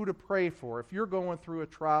know who to pray for. If you're going through a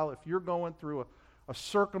trial, if you're going through a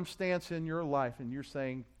circumstance in your life and you're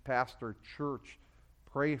saying, Pastor, church,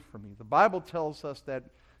 pray for me. The Bible tells us that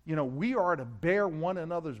we are to bear one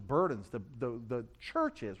another's burdens. The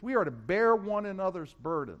church is. We are to bear one another's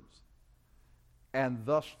burdens and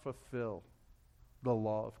thus fulfill the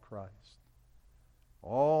law of Christ.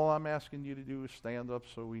 All I'm asking you to do is stand up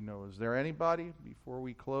so we know. Is there anybody before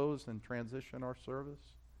we close and transition our service?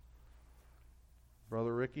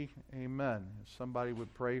 Brother Ricky, amen. If somebody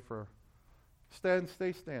would pray for...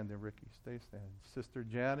 Stay standing, Ricky. Stay standing. Sister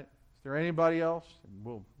Janet, is there anybody else?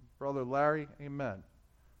 And Brother Larry, amen.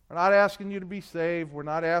 We're not asking you to be saved. We're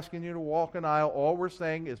not asking you to walk an aisle. All we're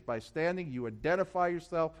saying is by standing, you identify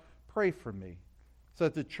yourself. Pray for me so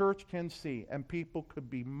that the church can see and people could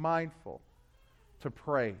be mindful to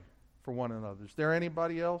pray for one another. Is there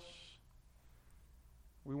anybody else?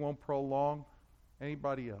 We won't prolong.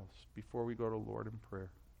 Anybody else before we go to Lord in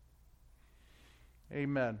prayer?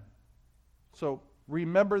 Amen. So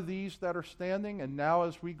remember these that are standing, and now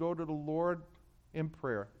as we go to the Lord in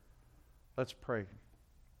prayer, let's pray.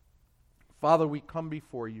 Father, we come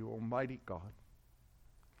before you, Almighty God.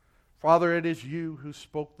 Father, it is you who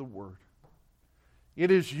spoke the word.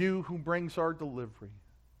 It is you who brings our delivery.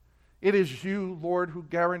 It is you, Lord, who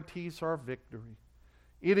guarantees our victory.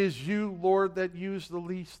 It is you, Lord, that use the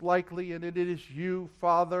least likely, and it is you,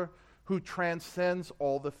 Father, who transcends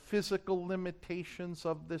all the physical limitations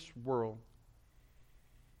of this world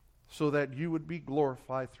so that you would be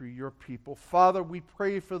glorified through your people. Father, we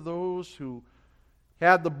pray for those who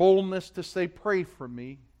had the boldness to say, pray for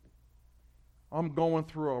me. I'm going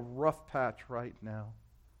through a rough patch right now.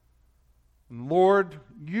 And Lord,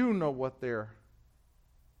 you know what their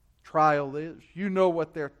trial is. You know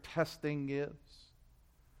what their testing is.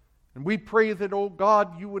 And we pray that, oh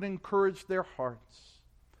God, you would encourage their hearts.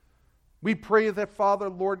 We pray that, Father,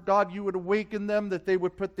 Lord God, you would awaken them, that they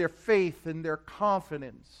would put their faith and their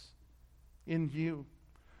confidence in you.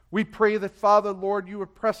 We pray that, Father, Lord, you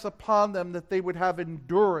would press upon them, that they would have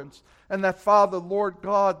endurance, and that, Father, Lord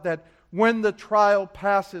God, that when the trial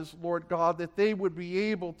passes, Lord God, that they would be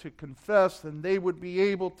able to confess and they would be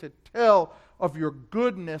able to tell of your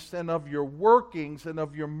goodness and of your workings and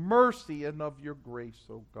of your mercy and of your grace,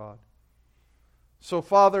 oh God. So,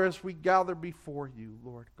 Father, as we gather before you,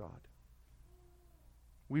 Lord God,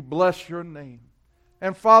 we bless your name.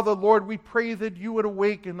 And Father, Lord, we pray that you would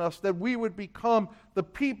awaken us, that we would become the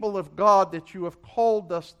people of God that you have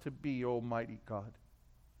called us to be, Almighty God.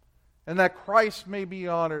 And that Christ may be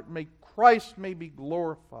honored, Christ may be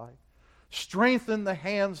glorified. Strengthen the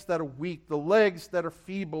hands that are weak, the legs that are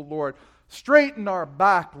feeble, Lord. Straighten our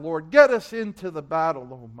back, Lord. Get us into the battle,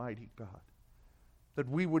 Almighty God. That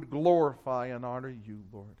we would glorify and honor you,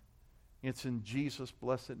 Lord. It's in Jesus'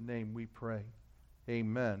 blessed name we pray.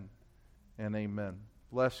 Amen and amen.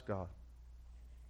 Bless God.